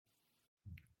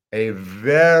A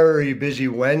very busy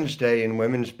Wednesday in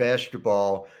women's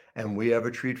basketball, and we have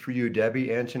a treat for you.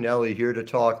 Debbie Antonelli here to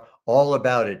talk all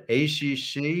about it.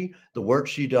 ACC, the work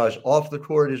she does off the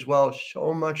court as well,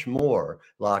 so much more.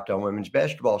 Locked on Women's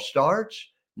Basketball starts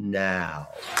now.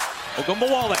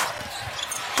 Ogunbowale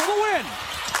for the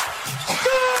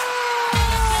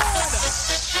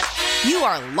win. You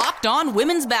are Locked On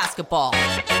Women's Basketball,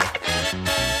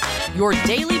 your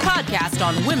daily podcast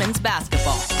on women's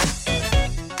basketball.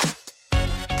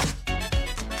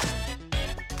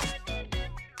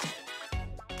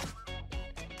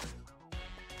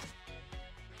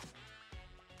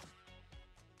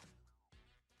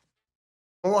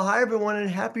 Well, hi everyone, and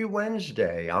happy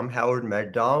Wednesday. I'm Howard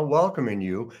McDowell, welcoming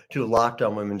you to Locked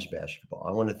On Women's Basketball.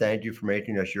 I want to thank you for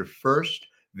making us your first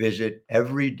visit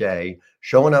every day,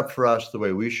 showing up for us the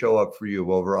way we show up for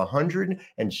you. Over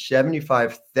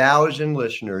 175,000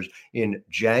 listeners in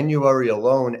January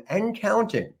alone and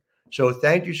counting. So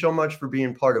thank you so much for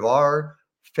being part of our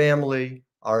family,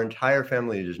 our entire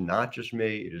family. It is not just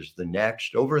me. It is the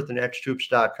Next. Over at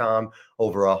thenexthoops.com,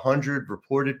 over 100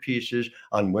 reported pieces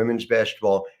on women's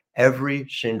basketball every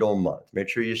single month. Make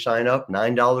sure you sign up,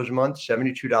 $9 a month,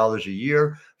 $72 a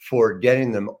year for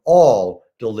getting them all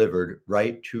delivered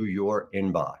right to your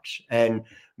inbox. And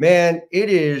man, it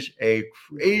is a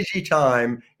crazy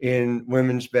time in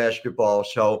women's basketball.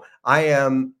 So I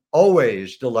am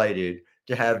always delighted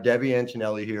to have Debbie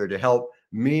Antonelli here to help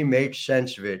me make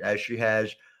sense of it, as she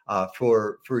has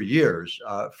for years.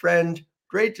 Friend,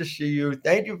 great to see you.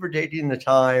 Thank you for taking the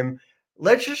time.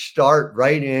 Let's just start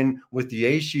right in with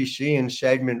the ACC in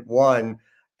segment one.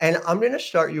 And I'm going to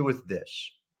start you with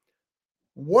this.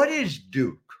 What is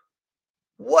Duke?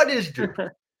 What is Duke?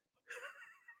 I'm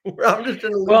just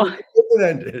going to leave it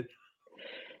open-ended.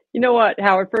 You know what,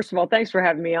 Howard? First of all, thanks for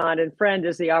having me on. And friend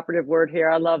is the operative word here.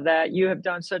 I love that. You have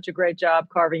done such a great job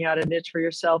carving out a niche for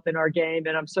yourself in our game.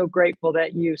 And I'm so grateful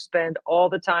that you spend all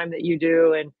the time that you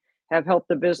do and have helped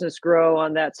the business grow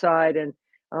on that side. And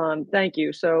thank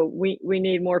you. So we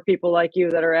need more people like you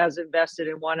that are as invested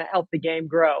and want to help the game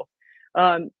grow.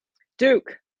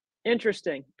 Duke,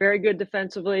 interesting. Very good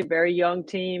defensively, very young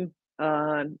team,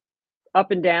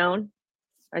 up and down.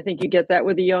 I think you get that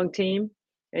with a young team.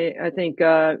 I think,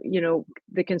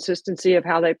 the consistency of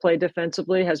how they play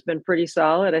defensively has been pretty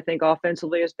solid. I think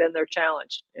offensively has been their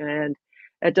challenge. And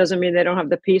it doesn't mean they don't have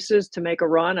the pieces to make a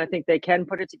run. I think they can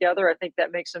put it together. I think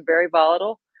that makes them very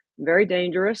volatile, very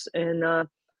dangerous. And, I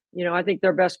think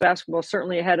their best basketball is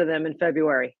certainly ahead of them in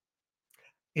February.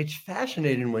 It's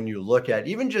fascinating when you look at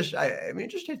even just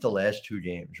take the last two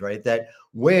games, right? That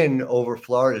win over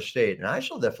Florida State. And I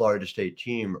saw that Florida State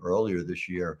team earlier this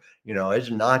year. It's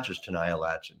not just Tanaya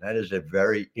Latson. That is a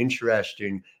very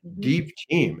interesting, deep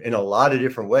team in a lot of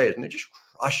different ways. And they just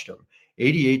crushed them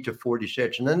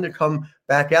 88-46. And then to come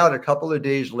back out a couple of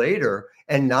days later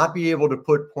and not be able to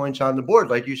put points on the board.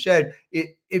 Like you said,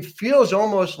 it feels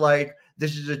almost like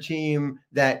this is a team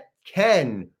that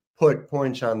can put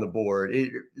points on the board.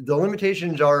 The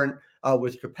limitations aren't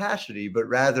with capacity, but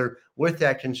rather with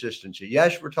that consistency.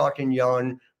 Yes, we're talking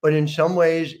young, but in some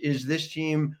ways, is this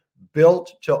team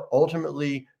built to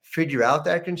ultimately figure out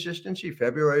that consistency?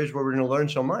 February is where we're going to learn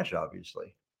so much,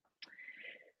 obviously.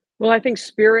 Well, I think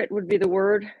spirit would be the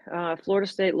word. Florida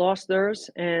State lost theirs,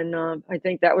 and I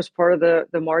think that was part of the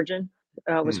margin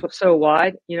was so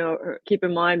wide. Keep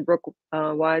in mind, Brooke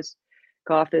Wise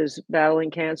Goff is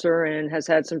battling cancer and has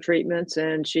had some treatments,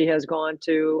 and she has gone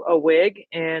to a wig,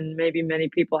 and maybe many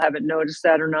people haven't noticed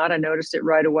that or not. I noticed it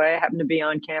right away. I happened to be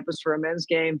on campus for a men's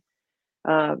game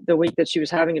the week that she was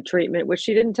having a treatment, which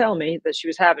she didn't tell me that she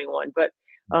was having one. But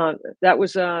that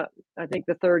was, I think,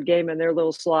 the third game in their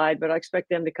little slide. But I expect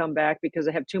them to come back because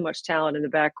they have too much talent in the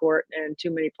backcourt and too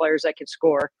many players that can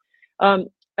score.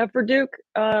 For Duke,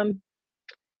 I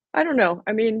don't know.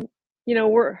 I mean,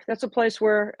 that's a place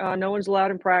where no one's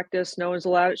allowed in practice. No one's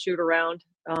allowed to shoot around.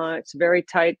 It's a very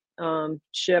tight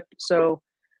ship. So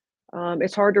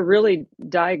it's hard to really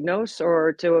diagnose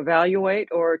or to evaluate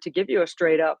or to give you a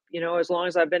straight up. As long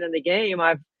as I've been in the game,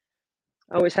 I've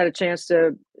always had a chance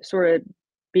to sort of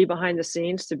be behind the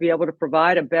scenes to be able to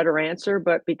provide a better answer.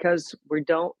 But because we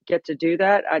don't get to do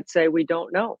that, I'd say we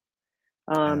don't know.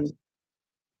 Yes.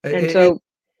 And so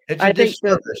it's a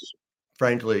disservice,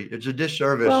 frankly. It's a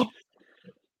disservice. Well,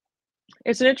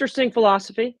 it's an interesting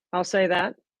philosophy. I'll say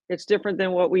that. It's different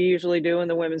than what we usually do in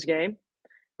the women's game.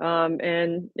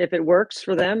 And if it works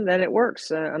for them, then it works.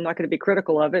 I'm not going to be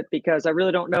critical of it because I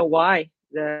really don't know why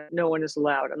no one is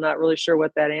allowed. I'm not really sure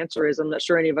what that answer is. I'm not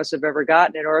sure any of us have ever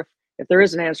gotten it. Or if there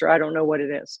is an answer, I don't know what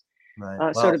it is.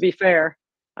 Right. So to be fair,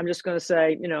 I'm just going to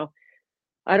say,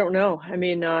 I don't know. I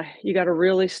mean, you got to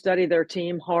really study their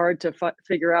team hard to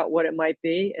figure out what it might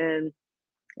be, and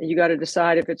you got to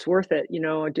decide if it's worth it.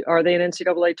 Are they an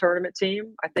NCAA tournament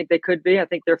team? I think they could be. I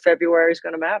think their February is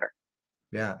going to matter.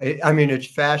 Yeah, I mean, it's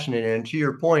fascinating. And to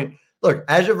your point, look,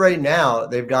 as of right now,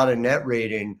 they've got a net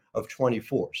rating of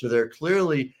 24. So they're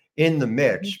clearly in the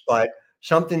mix, but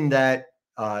something that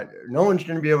no one's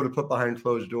going to be able to put behind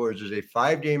closed doors is a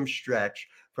 5-game stretch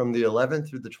from the 11th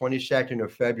through the 22nd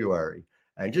of February.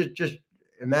 And just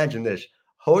imagine this: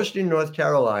 hosting North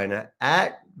Carolina,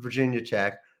 at Virginia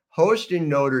Tech, hosting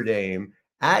Notre Dame,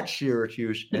 at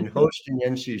Syracuse, and hosting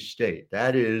NC State.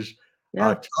 That is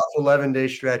Yeah, a tough 11-day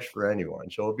stretch for anyone.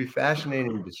 So it'll be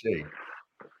fascinating to see.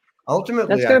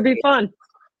 Ultimately, that's going to be fun.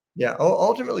 yeah,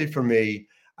 ultimately for me,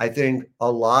 I think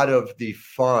a lot of the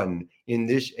fun in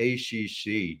this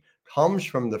ACC comes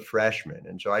from the freshmen.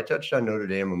 And so I touched on Notre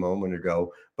Dame a moment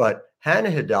ago, but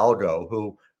Hannah Hidalgo,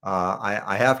 who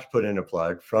I have to put in a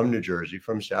plug, from New Jersey,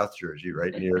 from South Jersey,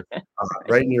 right near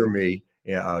right near me.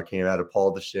 Yeah, came out of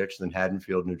Paul VI in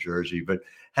Haddonfield, New Jersey. But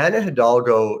Hannah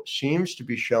Hidalgo seems to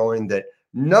be showing that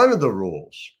none of the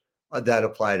rules that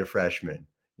apply to freshmen,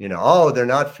 oh, they're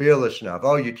not fearless enough.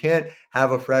 Oh, you can't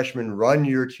have a freshman run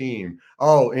your team.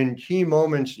 Oh, in key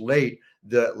moments late,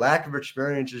 the lack of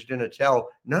experience is going to tell.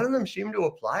 None of them seem to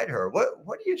apply to her.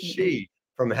 What do you see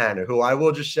from Hannah, who I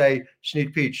will just say,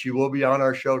 sneak peek, she will be on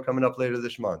our show coming up later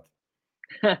this month?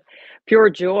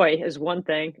 Pure joy is one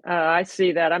thing. I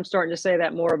see that. I'm starting to say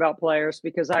that more about players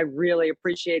because I really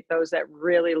appreciate those that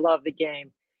really love the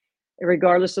game,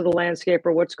 regardless of the landscape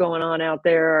or what's going on out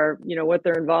there, or what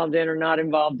they're involved in or not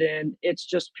involved in. It's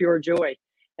just pure joy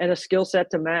and a skill set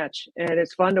to match, and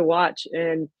it's fun to watch.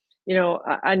 And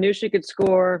I knew she could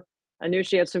score. I knew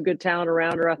she had some good talent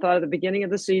around her. I thought at the beginning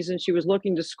of the season she was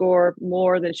looking to score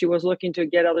more than she was looking to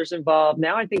get others involved.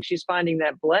 Now I think she's finding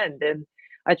that blend, and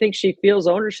I think she feels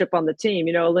ownership on the team.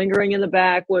 Lingering in the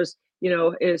back was,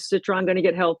 is Citron going to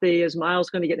get healthy? Is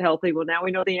Miles going to get healthy? Well, now we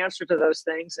know the answer to those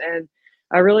things, and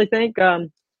I really think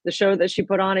the show that she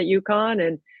put on at UConn,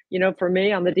 and for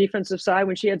me on the defensive side,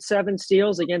 when she had 7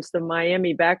 steals against the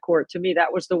Miami backcourt, to me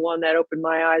that was the one that opened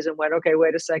my eyes and went, okay,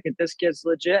 wait a second, this kid's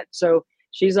legit. So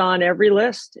she's on every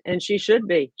list, and she should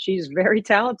be. She's very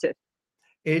talented.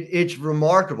 It's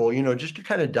remarkable, just to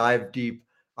kind of dive deep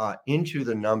into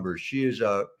the numbers. She is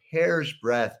a hair's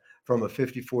breadth from a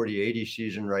 50-40-80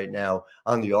 season right now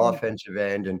on the offensive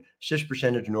end, and assist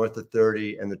percentage north of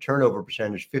 30, and the turnover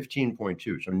percentage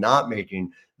 15.2. So not making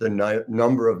the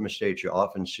number of mistakes you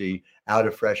often see out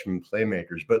of freshman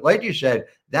playmakers. But like you said,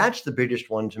 that's the biggest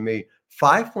one to me.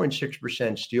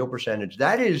 5.6% steal percentage.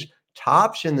 That is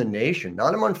tops in the nation,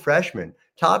 not among freshmen,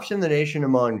 tops in the nation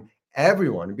among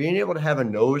everyone. Being able to have a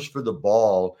nose for the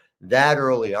ball that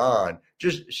early on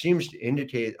just seems to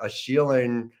indicate a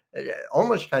ceiling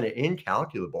almost kind of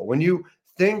incalculable when you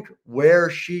think where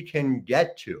she can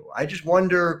get to. I just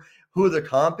wonder who the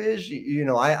comp is.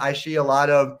 I see a lot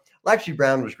of Lexi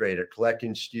Brown was great at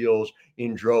collecting steals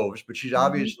in droves, but she's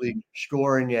obviously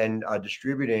scoring and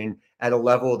distributing at a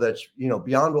level that's,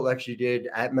 beyond what Lexi did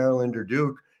at Maryland or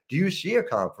Duke. Do you see a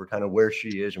comp for kind of where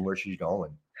she is and where she's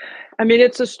going? I mean,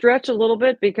 it's a stretch a little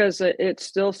bit because it's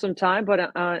still some time,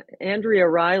 but Andrea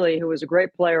Riley, who was a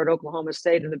great player at Oklahoma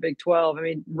State in the Big 12, I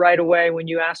mean, right away when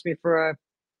you asked me for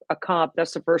a comp,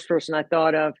 that's the first person I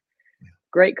thought of.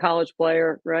 Great college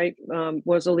player, right?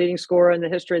 Was a leading scorer in the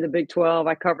history of the Big 12.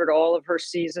 I covered all of her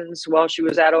seasons while she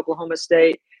was at Oklahoma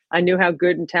State. I knew how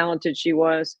good and talented she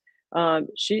was.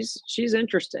 She's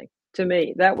interesting to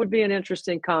me. That would be an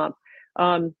interesting comp.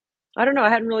 I don't know. I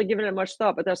hadn't really given it much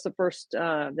thought, but that's the first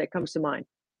that comes to mind.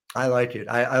 I like it.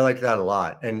 I like that a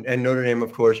lot. And Notre Dame,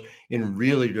 of course, in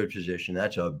really good position.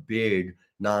 That's a big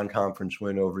non-conference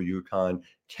win over UConn.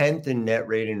 10th in net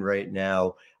rating right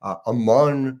now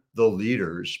among the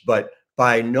leaders. But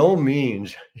by no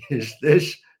means is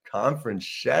this conference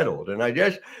settled. And I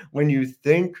guess when you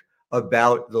think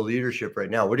about the leadership right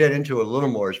now, we'll get into it a little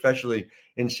more, especially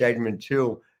in segment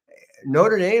 2.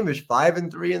 Notre Dame is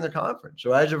 5-3 in the conference.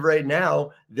 So as of right now,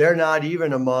 they're not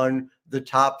even among the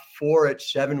top 4 at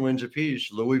 7 wins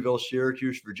apiece: Louisville,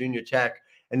 Syracuse, Virginia Tech,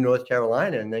 and North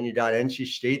Carolina. And then you got NC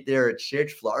State there at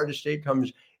 6. Florida State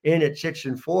comes in at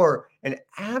 6-4. An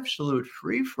absolute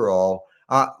free-for-all.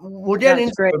 We'll get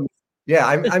into great. Yeah,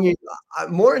 I mean,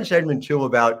 more in segment 2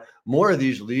 about more of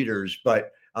these leaders. But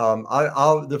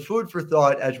I'll the food for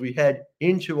thought as we head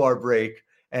into our break,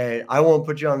 and I won't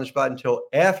put you on the spot until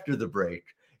after the break,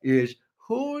 is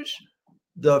who's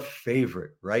the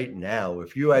favorite right now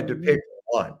if you had to pick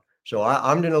one? So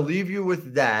I'm going to leave you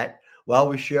with that while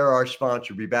we share our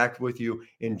sponsor. Be back with you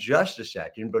in just a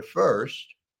second. But first,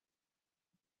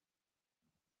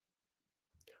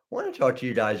 I want to talk to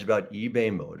you guys about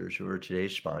eBay Motors, who are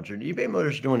today's sponsor. And eBay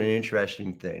Motors is doing an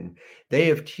interesting thing. They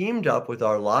have teamed up with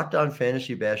our Locked On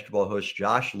Fantasy Basketball host,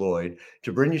 Josh Lloyd,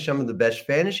 to bring you some of the best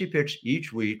fantasy picks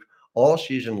each week, all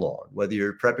season long. Whether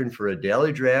you're prepping for a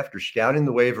daily draft or scouting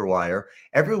the waiver wire,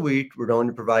 every week we're going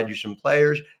to provide you some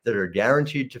players that are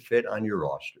guaranteed to fit on your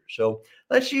roster. So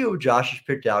let's see who Josh has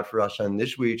picked out for us on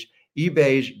this week's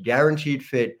eBay's Guaranteed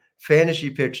Fit Fantasy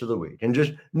Picks of the Week. And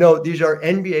just note, these are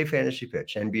NBA fantasy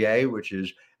picks. NBA, which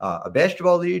is a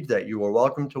basketball league that you are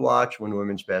welcome to watch when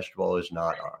women's basketball is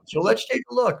not on. So let's take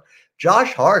a look.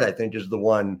 Josh Hart, I think, is the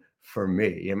one for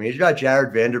me. I mean, he's got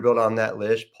Jared Vanderbilt on that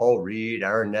list, Paul Reed,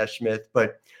 Aaron Nesmith,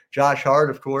 but Josh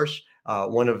Hart, of course,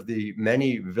 one of the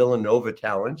many Villanova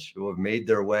talents who have made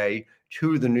their way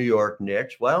to the New York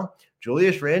Knicks. Well,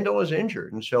 Julius Randle is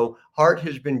injured, and so Hart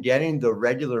has been getting the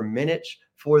regular minutes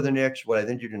for the Knicks. What I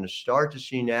think you're going to start to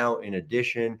see now, in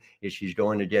addition, is he's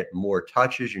going to get more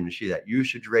touches. You're going to see that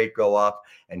usage rate go up,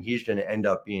 and he's going to end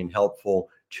up being helpful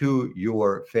to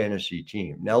your fantasy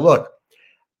team. Now, look,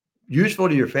 useful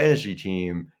to your fantasy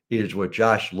team is what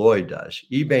Josh Lloyd does.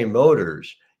 eBay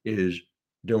Motors is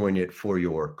doing it for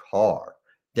your car.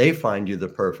 They find you the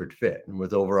perfect fit. And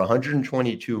with over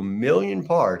 122 million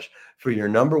parts for your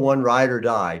number one ride or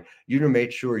die, you can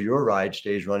make sure your ride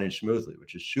stays running smoothly,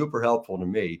 which is super helpful to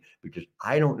me because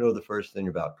I don't know the first thing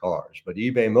about cars, but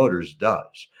eBay Motors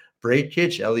does. Brake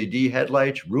kits, LED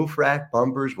headlights, roof rack,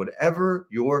 bumpers, whatever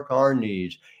your car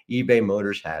needs, eBay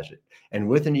Motors has it. And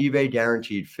with an eBay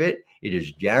Guaranteed Fit, it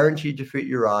is guaranteed to fit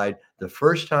your ride the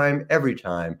first time, every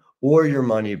time, or your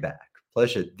money back.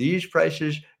 Plus, at these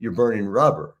prices, you're burning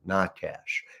rubber, not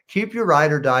cash. Keep your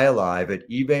ride or die alive at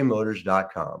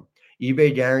ebaymotors.com.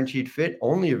 eBay Guaranteed Fit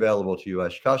only available to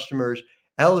U.S. customers.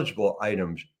 Eligible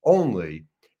items only.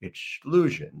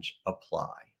 Exclusions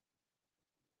apply.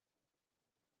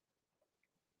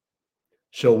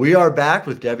 So we are back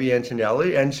with Debbie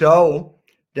Antonelli. And so,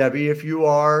 Debbie, if you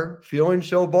are feeling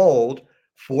so bold,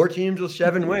 4 teams with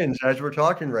 7 wins, as we're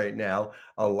talking right now,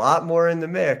 a lot more in the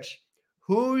mix.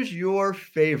 Who's your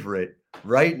favorite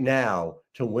right now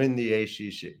to win the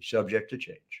ACC, subject to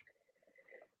change?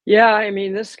 Yeah, I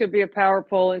mean, this could be a power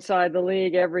poll inside the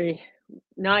league every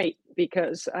night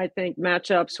because I think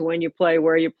matchups when you play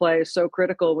where you play is so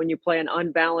critical when you play an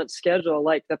unbalanced schedule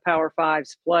like the Power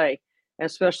Fives play,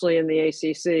 especially in the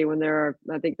ACC when there are,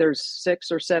 I think there's 6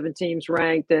 or 7 teams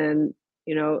ranked and,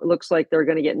 you know, it looks like they're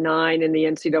going to get 9 in the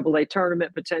NCAA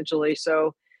tournament potentially.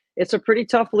 So it's a pretty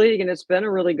tough league, and it's been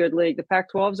a really good league. The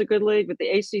Pac-12 is a good league, but the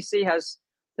ACC has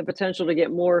the potential to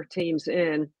get more teams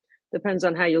in. Depends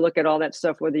on how you look at all that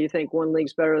stuff, whether you think one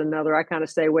league's better than another. I kind of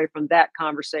stay away from that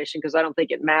conversation because I don't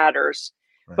think it matters.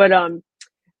 Right.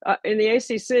 But in the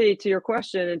ACC, to your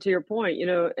question and to your point, you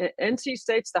know, NC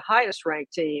State's the highest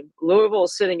ranked team. Louisville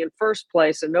is sitting in first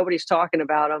place, and nobody's talking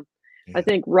about them. Yeah. I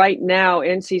think right now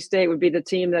NC State would be the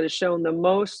team that has shown the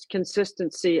most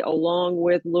consistency along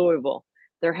with Louisville.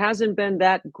 There hasn't been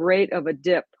that great of a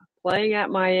dip. Playing at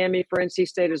Miami for NC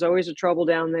State is always a trouble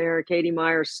down there. Katie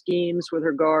Meyer schemes with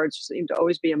her guards, seem to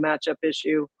always be a matchup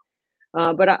issue.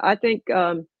 But I think,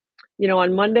 you know,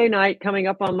 on Monday night, coming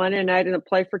up on Monday night in the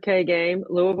Play for K game,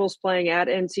 Louisville's playing at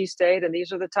NC State, and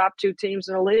these are the top 2 teams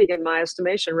in the league in my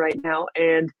estimation right now.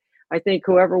 And I think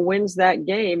whoever wins that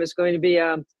game is going to be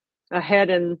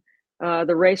ahead in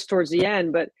the race towards the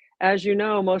end. But as you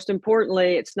know, most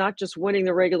importantly, it's not just winning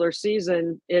the regular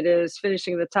season. It is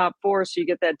finishing the top 4 so you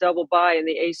get that double bye in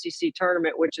the ACC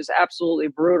tournament, which is absolutely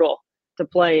brutal to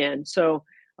play in. So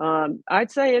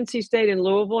I'd say NC State and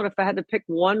Louisville. And if I had to pick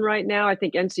one right now, I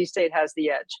think NC State has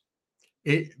the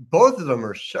edge. Both of them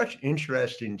are such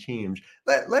interesting teams.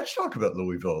 Let's talk about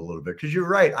Louisville a little bit because you're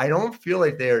right. I don't feel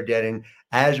like they are getting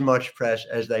as much press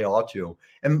as they ought to.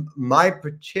 And my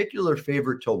particular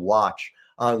favorite to watch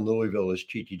on Louisville is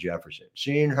Kiki Jefferson.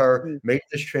 Seeing her make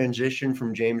this transition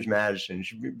from James Madison.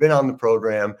 She's been on the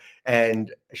program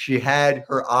and she had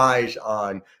her eyes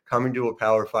on coming to a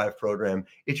Power 5 program.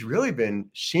 It's really been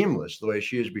seamless the way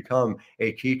she has become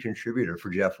a key contributor for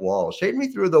Jeff Walls. Take me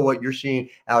through what you're seeing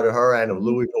out of her and of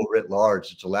Louisville writ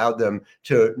large. It's allowed them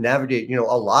to navigate, you know,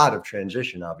 a lot of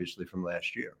transition, obviously, from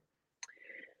last year.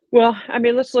 Well, I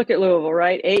mean, let's look at Louisville,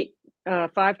 right?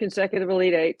 5 consecutive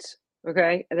Elite Eights.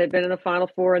 Okay, and they've been in the Final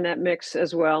Four in that mix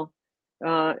as well.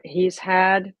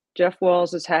 Jeff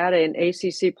Walls has had an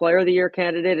ACC Player of the Year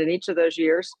candidate in each of those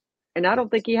years, and I don't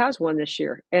think he has one this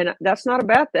year, and that's not a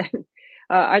bad thing.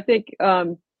 I think,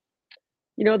 you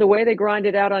know, the way they grind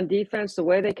it out on defense, the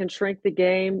way they can shrink the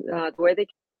game, the way they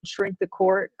can shrink the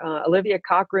court. Olivia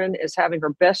Cochran is having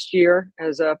her best year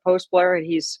as a post player, and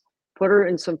he's put her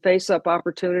in some face-up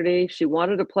opportunity. She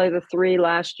wanted to play the 3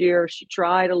 last year. She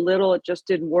tried a little. It just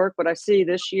didn't work. But I see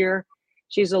this year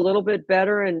she's a little bit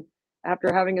better. And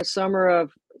after having a summer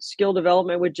of skill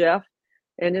development with Jeff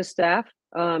and his staff,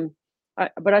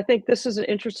 but I think this is an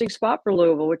interesting spot for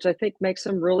Louisville, which I think makes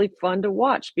them really fun to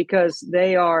watch because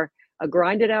they are a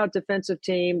grinded out defensive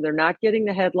team. They're not getting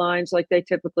the headlines like they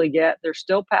typically get. They're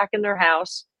still packing their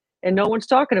house and no one's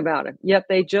talking about it, yet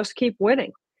they just keep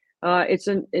winning. It's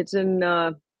in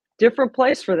different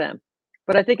place for them,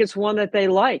 but I think it's one that they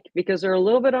like because they're a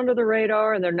little bit under the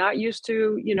radar and they're not used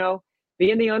to,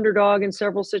 being the underdog in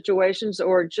several situations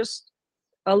or just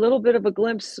a little bit of a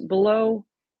glimpse below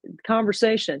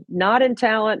conversation, not in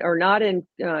talent or not in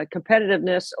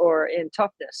competitiveness or in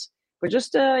toughness, but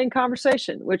just in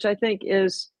conversation, which I think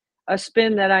is a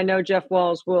spin that I know Jeff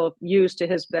Walz will use to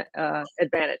his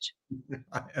advantage.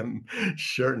 I am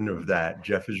certain of that.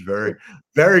 Jeff is very,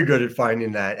 very good at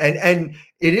finding that. And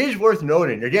it is worth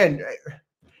noting, again,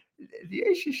 the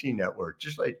ACC network,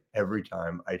 just like every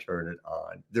time I turn it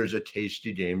on, there's a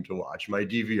tasty game to watch. My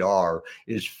DVR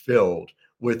is filled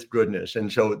with goodness.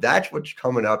 And so that's what's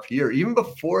coming up here. Even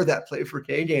before that Play for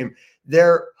K game,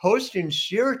 they're hosting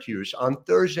Syracuse on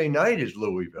Thursday night is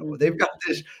Louisville. Mm-hmm. They've got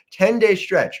this 10-day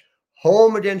stretch,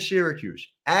 home against Syracuse,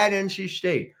 at NC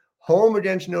State, home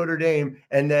against Notre Dame,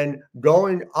 and then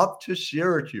going up to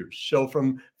Syracuse. So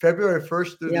from February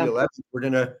 1st through the 11th, we're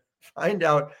going to find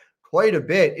out quite a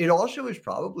bit. It also is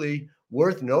probably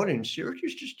worth noting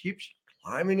Syracuse just keeps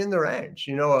climbing in the ranks.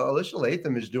 Alyssa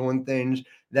Latham is doing things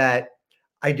that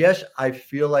I guess I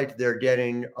feel like they're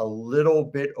getting a little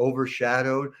bit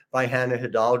overshadowed by Hannah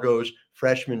Hidalgo's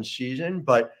freshman season.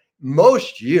 But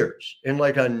most years in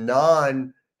like a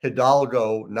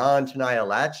non-Hidalgo, non-Tanaya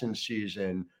Latson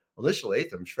season, Alyssa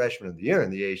Latham's freshman of the year in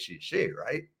the ACC,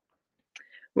 right?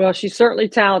 Well, she's certainly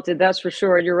talented, that's for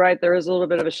sure. You're right. There is a little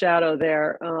bit of a shadow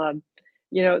there.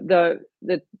 The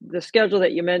schedule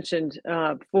that you mentioned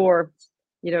for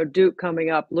Duke coming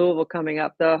up, Louisville coming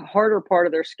up, the harder part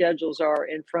of their schedules are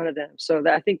in front of them. So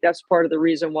I think that's part of the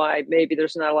reason why maybe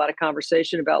there's not a lot of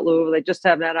conversation about Louisville. They just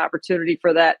haven't had opportunity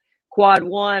for that quad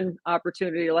one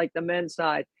opportunity like the men's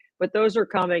side. But those are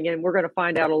coming, and we're going to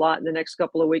find out a lot in the next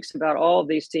couple of weeks about all of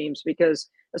these teams, because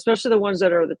especially the ones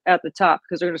that are at the top,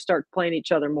 because they're going to start playing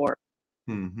each other more.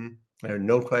 Mm-hmm. There's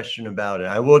no question about it.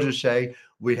 I will just say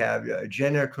we have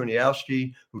Jenna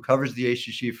Kuniowski, who covers the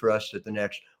ACC for us at the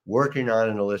Next, working on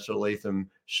an Alyssa Latham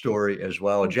story as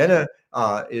well. Jenna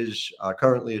is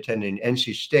currently attending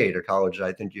NC State, a college that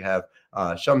I think you have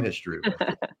some history with.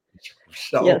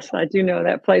 So, yes, I do know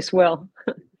that place well.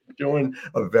 Doing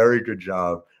a very good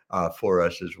job for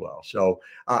us as well. So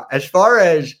as far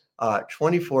as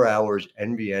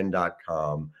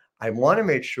 24hoursnbn.com, I want to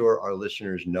make sure our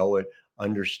listeners know it,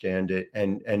 understand it.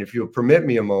 And if you'll permit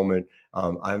me a moment,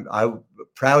 I'm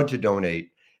proud to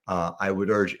donate. I would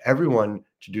urge everyone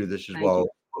to do this as well.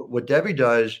 What Debbie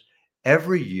does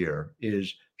every year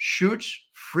is shoots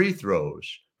free throws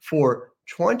for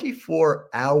 24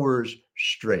 hours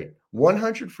straight,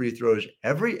 100 free throws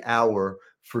every hour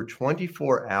for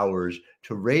 24 hours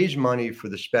to raise money for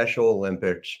the Special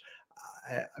Olympics.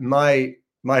 My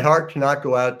heart cannot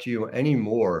go out to you any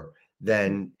more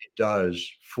than it does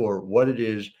for what it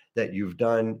is that you've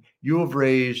done. You have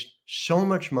raised so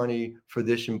much money for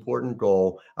this important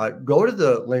goal. Go to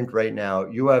the link right now.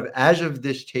 You have, as of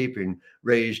this taping,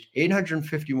 raised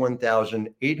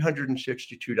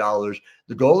 $851,862.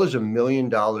 The goal is $1 million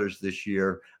this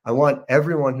year. I want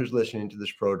everyone who's listening to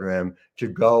this program to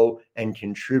go and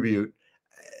contribute.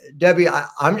 Debbie,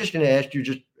 I'm just going to ask you,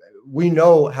 we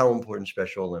know how important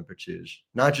Special Olympics is,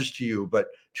 not just to you, but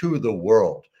to the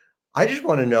world. I just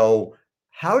want to know,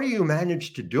 how do you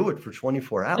manage to do it for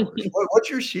 24 hours? What's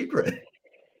your secret?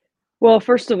 Well,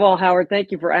 first of all, Howard,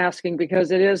 thank you for asking, because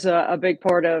it is a big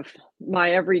part of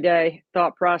my everyday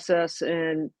thought process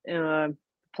and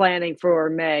planning for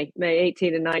May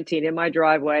 18 and 19 in my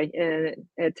driveway. And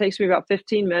it takes me about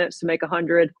 15 minutes to make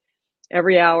 100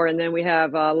 every hour. And then we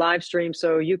have a live stream,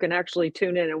 so you can actually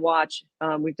tune in and watch.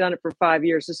 We've done it for 5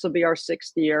 years. This will be our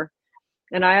 6th year.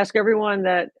 And I ask everyone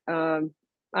that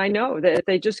I know that if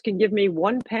they just can give me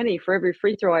 1 penny for every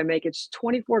free throw I make, it's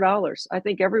 $24. I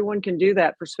think everyone can do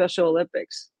that for Special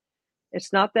Olympics.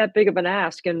 It's not that big of an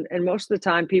ask. And most of the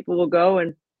time people will go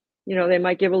and, they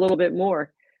might give a little bit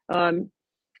more. We're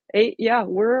going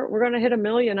to hit 1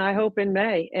 million, I hope, in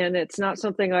May. And it's not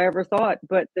something I ever thought,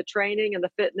 but the training and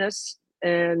the fitness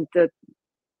and the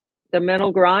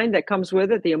mental grind that comes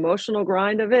with it, the emotional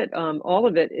grind of it, all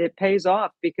of it, it pays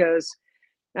off, because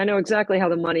I know exactly how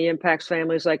the money impacts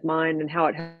families like mine and how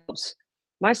it helps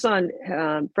my son,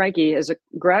 Frankie, is a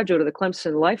graduate of the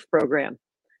Clemson Life program.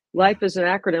 Life is an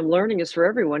acronym. Learning is for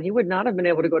everyone. He would not have been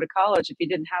able to go to college if he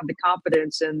didn't have the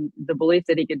confidence and the belief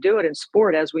that he could do it. And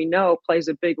sport, as we know, plays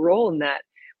a big role in that.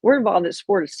 We're involved in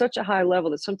sport at such a high level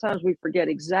that sometimes we forget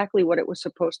exactly what it was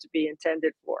supposed to be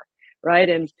intended for, right?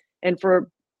 And for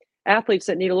athletes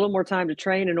that need a little more time to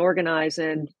train and organize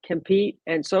and compete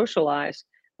and socialize,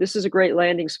 this is a great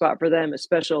landing spot for them at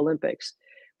Special Olympics.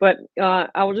 But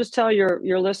I will just tell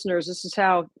your listeners, this is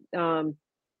how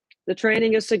the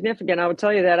training is significant. I would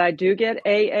tell you that I do get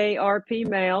AARP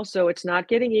mail, so it's not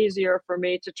getting easier for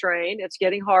me to train. It's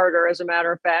getting harder, as a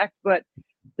matter of fact. But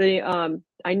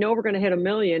I know we're going to hit 1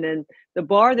 million, and the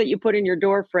bar that you put in your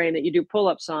door frame that you do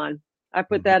pull-ups on, I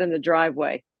put that in the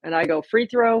driveway, and I go free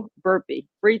throw, burpee,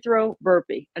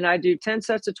 and I do 10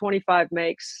 sets of 25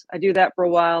 makes. I do that for a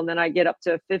while, and then I get up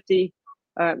to 50,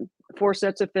 4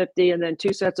 sets of 50, and then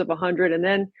 2 sets of 100, and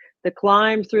then the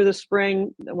climb through the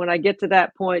spring. When I get to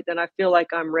that point, then I feel like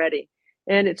I'm ready.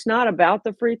 And it's not about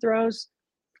the free throws.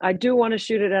 I do want to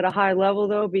shoot it at a high level,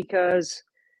 though, because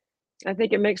I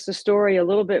think it makes the story a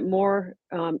little bit more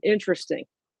interesting,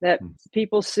 that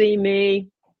people see me,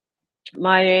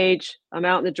 my age, I'm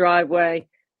out in the driveway,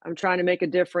 I'm trying to make a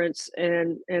difference,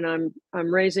 and I'm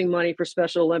raising money for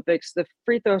Special Olympics. The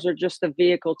free throws are just the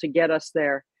vehicle to get us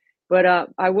there. But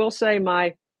I will say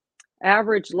my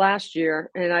average last year,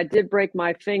 and I did break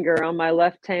my finger on my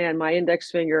left hand, my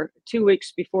index finger, 2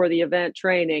 weeks before the event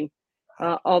training.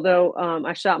 Although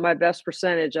I shot my best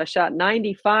percentage, I shot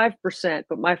 95%,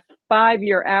 but my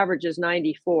 5-year average is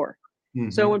 94.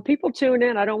 So when people tune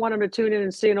in, I don't want them to tune in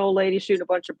and see an old lady shooting a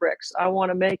bunch of bricks. I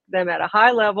want to make them at a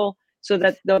high level so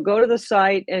that they'll go to the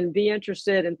site and be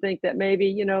interested and think that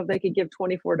maybe, they could give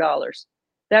 $24.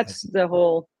 That's the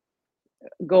whole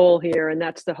goal here, and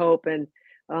that's the hope. And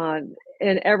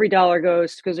every dollar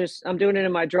goes, because I'm doing it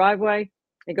in my driveway.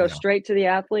 It goes straight to the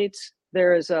athletes.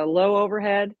 There is a low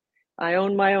overhead. I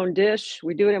own my own dish.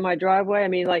 We do it in my driveway. I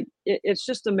mean, it's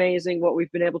just amazing what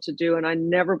we've been able to do. And I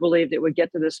never believed it would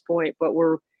get to this point, but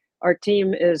our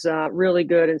team is really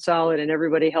good and solid, and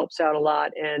everybody helps out a lot.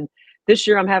 And this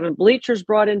year I'm having bleachers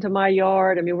brought into my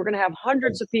yard. I mean, we're going to have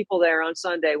hundreds of people there on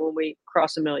Sunday when we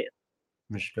cross 1 million.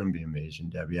 It's going to be amazing,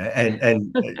 Debbie.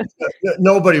 And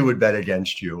nobody would bet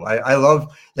against you. I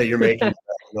love that you're making an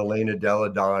Elena Delle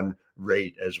Donne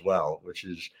rate as well, which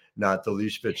is not the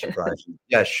least bit surprising.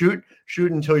 Yeah, shoot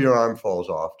until your arm falls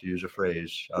off, to use a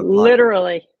phrase.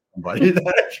 Literally. Somebody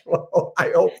well, I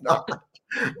hope not.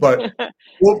 But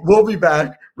we'll be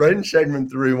back right in segment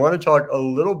 3. We want to talk a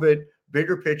little bit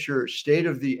bigger picture, state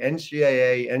of the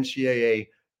NCAA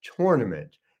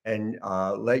tournament, and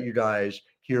let you guys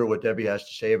hear what Debbie has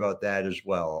to say about that as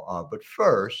well. But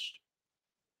first,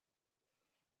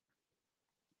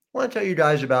 I want to tell you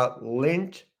guys about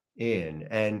LinkedIn.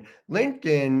 And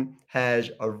LinkedIn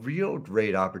has a real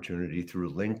great opportunity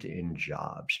through LinkedIn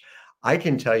Jobs. I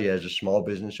can tell you, as a small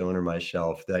business owner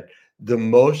myself, that the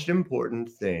most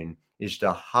important thing is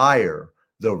to hire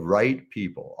the right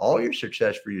people. All your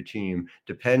success for your team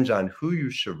depends on who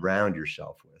you surround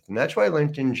yourself with. And that's why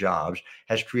LinkedIn Jobs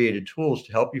has created tools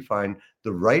to help you find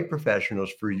the right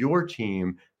professionals for your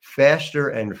team faster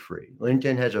and free.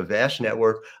 LinkedIn has a vast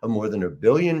network of more than 1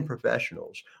 billion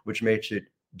professionals, which makes it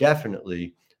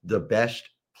definitely the best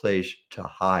place to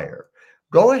hire.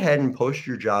 Go ahead and post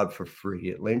your job for free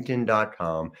at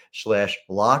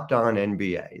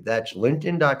linkedin.com/LockedOnNBA. That's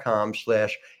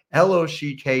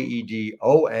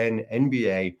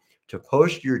linkedin.com/LOCKEDONNBA to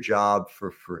post your job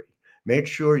for free. Make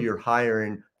sure you're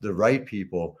hiring the right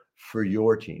people for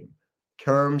your team.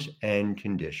 Terms and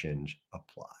conditions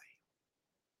apply.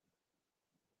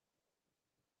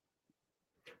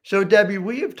 So, Debbie,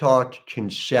 we have talked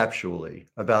conceptually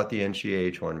about the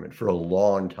NCAA tournament for a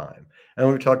long time. And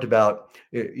we've talked about,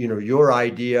 your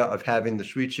idea of having the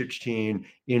Sweet 16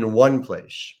 in one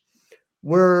place.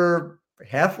 We're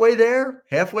halfway there,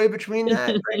 halfway between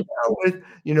that right now with,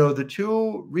 the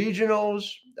 2 regionals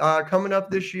coming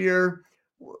up this year.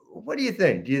 What do you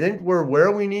think? Do you think we're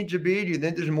where we need to be? Do you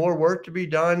think there's more work to be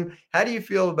done? How do you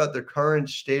feel about the current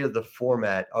state of the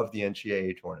format of the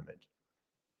NCAA tournament?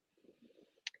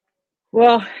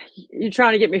 Well, you're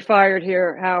trying to get me fired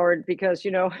here, Howard, because,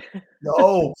 No,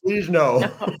 please no.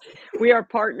 No, we are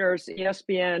partners,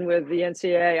 ESPN, with the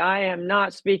NCAA. I am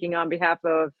not speaking on behalf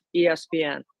of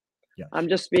ESPN. Yes. I'm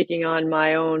just speaking on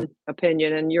my own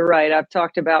opinion. And you're right. I've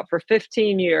talked about for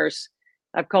 15 years,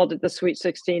 I've called it the Sweet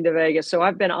 16 to Vegas. So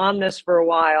I've been on this for a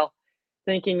while,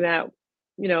 thinking that,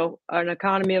 an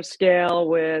economy of scale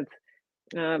with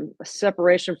a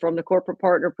separation from the corporate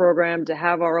partner program, to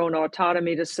have our own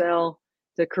autonomy to sell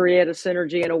to create a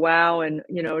synergy and a wow, and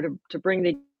to bring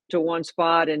the to one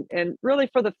spot, and really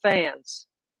for the fans,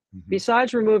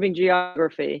 besides removing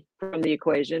geography from the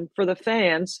equation, for the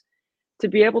fans to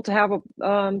be able to have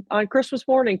on Christmas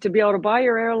morning, to be able to buy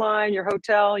your airline, your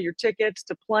hotel, your tickets,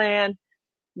 to plan,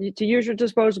 to use your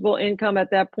disposable income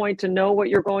at that point, to know what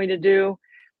you're going to do.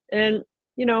 And,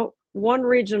 one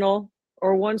regional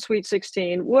or one Sweet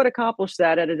 16 would accomplish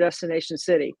that at a destination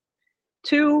city.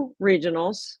 2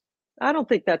 regionals, I don't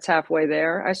think that's halfway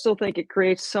there. I still think it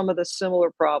creates some of the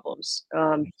similar problems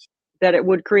that it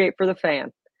would create for the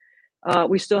fan.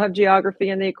 We still have geography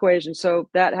in the equation, so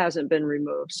that hasn't been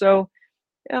removed. So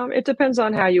it depends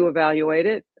on how you evaluate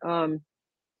it.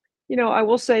 I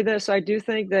will say this. I do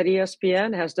think that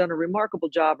ESPN has done a remarkable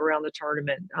job around the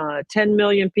tournament. 10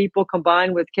 million people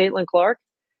combined with Caitlin Clark.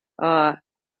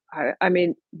 I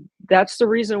mean, that's the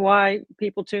reason why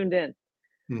people tuned in.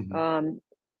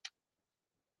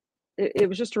 It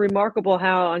was just remarkable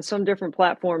how on some different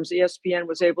platforms, ESPN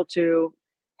was able to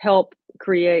help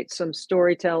create some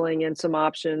storytelling and some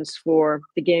options for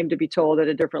the game to be told at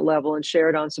a different level and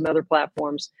shared on some other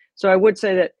platforms. So I would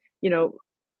say that,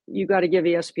 you got to give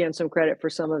ESPN some credit for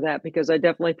some of that, because I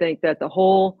definitely think that the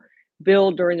whole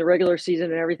build during the regular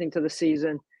season and everything to the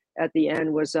season at the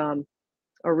end was a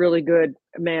really good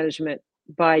management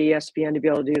by ESPN to be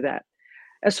able to do that.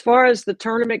 As far as the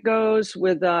tournament goes,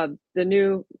 with the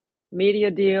new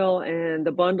media deal and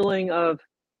the bundling of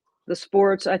the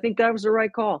sports, I think that was the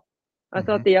right call. I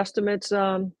thought the estimates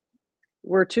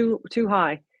were too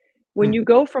high. When you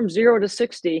go from 0 to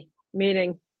 60,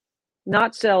 meaning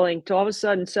not selling, to all of a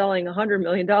sudden selling $100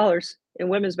 million in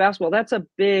women's basketball, that's a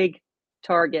big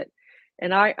target.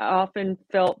 And I often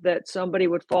felt that somebody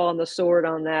would fall on the sword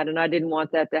on that, and I didn't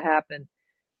want that to happen.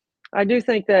 I do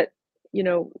think that,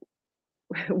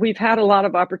 we've had a lot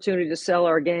of opportunity to sell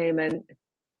our game, and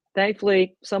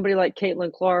thankfully somebody like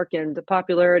Caitlin Clark and the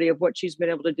popularity of what she's been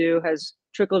able to do has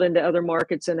trickled into other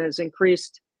markets and has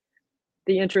increased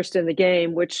the interest in the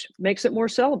game, which makes it more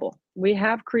sellable. We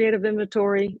have creative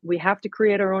inventory. We have to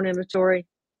create our own inventory.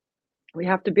 We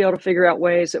have to be able to figure out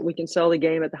ways that we can sell the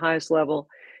game at the highest level.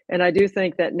 And I do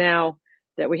think that now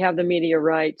that we have the media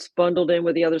rights bundled in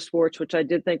with the other sports, which I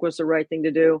did think was the right thing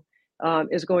to do,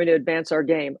 is going to advance our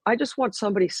game. I just want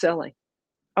somebody selling.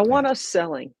 I want us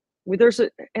selling.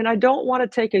 And I don't want to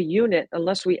take a unit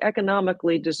unless we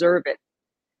economically deserve it.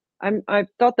 I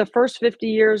thought the first 50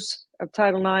 years of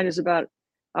Title IX is about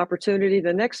opportunity.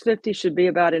 The next 50 should be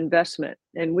about investment.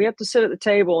 And we have to sit at the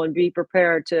table and be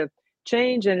prepared to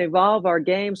change and evolve our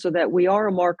game so that we are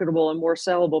a marketable and more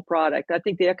sellable product. I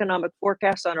think the economic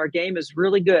forecast on our game is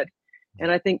really good.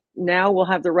 And I think now we'll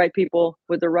have the right people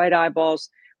with the right eyeballs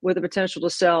with the potential to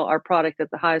sell our product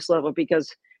at the highest level.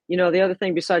 Because, the other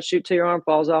thing besides shoot till your arm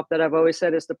falls off that I've always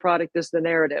said is the product is the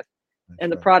narrative. And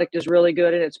the product is really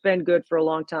good, and it's been good for a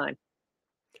long time.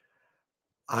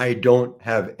 I don't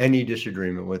have any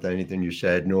disagreement with anything you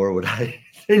said, nor would I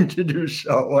think to do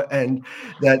so. And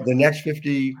that the next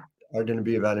 50 are going to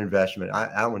be about investment.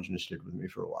 That one's going to stick with me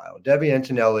for a while. Debbie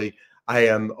Antonelli, I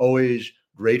am always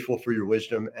grateful for your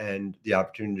wisdom and the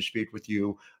opportunity to speak with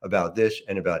you about this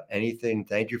and about anything.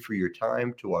 Thank you for your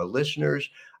time. To our listeners,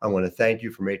 I want to thank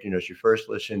you for making us your first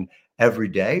listen every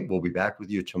day. We'll be back with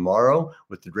you tomorrow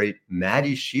with the great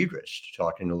Maddie Segrist,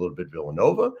 talking a little bit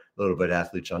Villanova, a little bit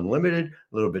Athletes Unlimited,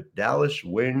 a little bit Dallas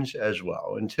Wins as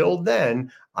well. Until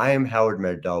then, I am Howard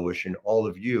Megdal, wishing all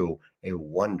of you a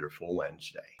wonderful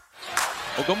Wednesday.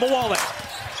 Ogunbowale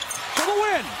for the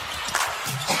win.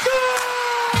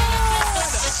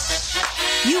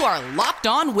 You are Locked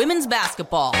On Women's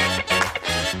Basketball,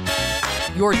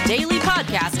 your daily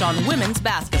podcast on women's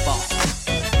basketball.